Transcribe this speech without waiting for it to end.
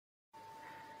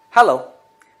Hello,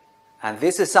 and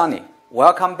this is Sunny.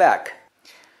 Welcome back.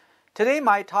 Today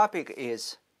my topic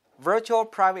is Virtual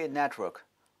Private Network,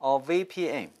 or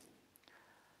VPN.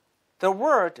 The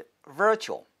word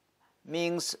virtual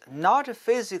means not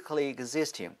physically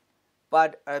existing,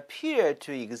 but appear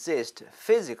to exist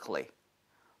physically.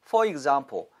 For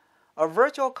example, a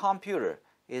virtual computer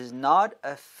is not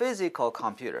a physical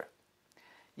computer.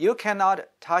 You cannot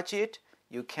touch it,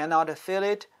 you cannot feel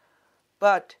it,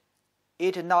 but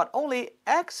it not only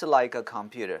acts like a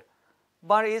computer,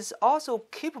 but is also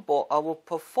capable of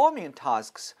performing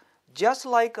tasks just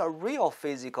like a real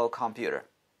physical computer.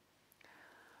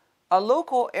 A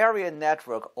local area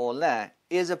network, or LAN,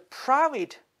 is a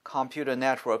private computer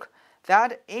network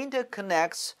that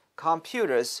interconnects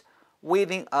computers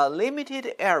within a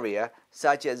limited area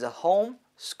such as a home,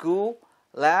 school,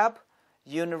 lab,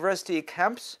 university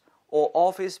campus, or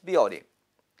office building.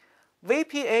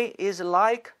 VPN is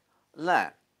like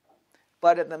LAN,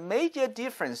 but the major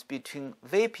difference between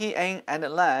VPN and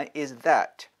LAN is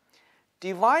that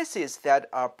devices that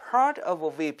are part of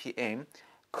a VPN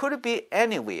could be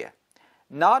anywhere,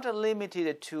 not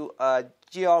limited to a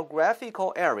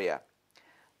geographical area.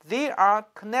 They are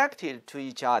connected to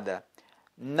each other,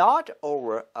 not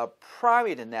over a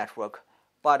private network,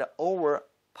 but over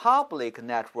public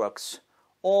networks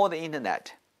or the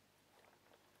internet.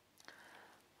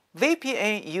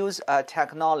 VPN use a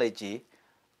technology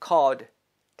called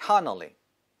tunneling,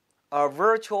 a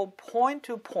virtual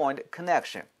point-to-point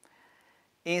connection.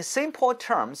 In simple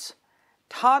terms,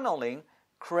 tunneling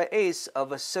creates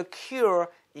a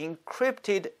secure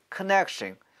encrypted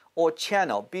connection or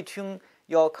channel between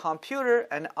your computer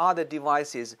and other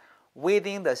devices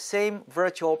within the same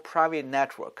virtual private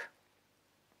network.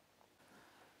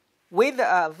 With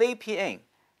a VPN,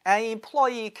 an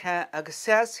employee can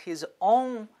access his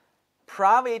own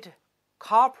private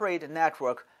corporate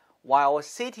network while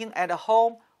sitting at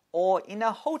home or in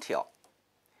a hotel.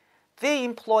 The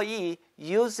employee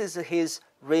uses his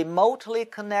remotely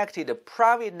connected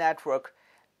private network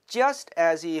just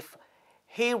as if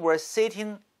he were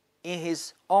sitting in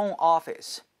his own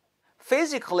office.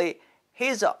 Physically, he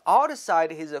is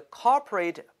outside his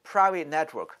corporate private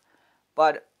network,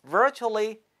 but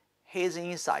virtually he is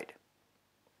inside.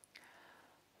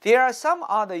 There are some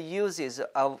other uses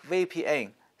of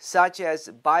VPN, such as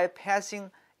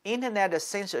bypassing internet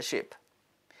censorship.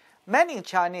 Many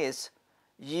Chinese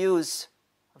use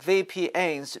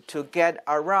VPNs to get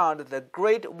around the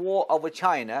Great Wall of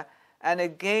China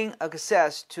and gain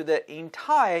access to the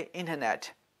entire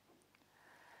internet.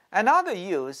 Another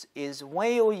use is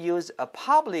when you use a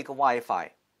public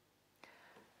Wi-Fi.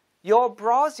 Your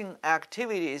browsing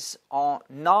activities on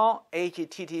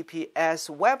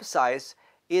non-HTTPS websites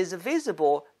is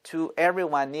visible to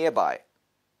everyone nearby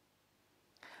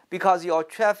because your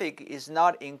traffic is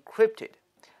not encrypted.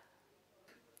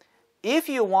 If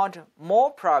you want more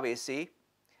privacy,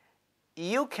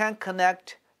 you can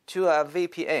connect to a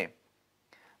VPN.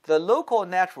 The local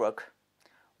network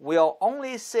will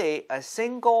only see a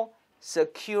single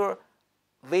secure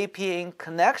VPN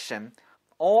connection.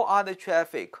 All other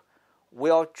traffic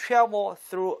will travel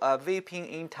through a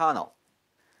VPN tunnel.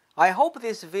 I hope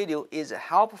this video is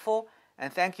helpful,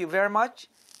 and thank you very much,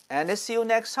 and see you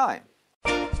next time.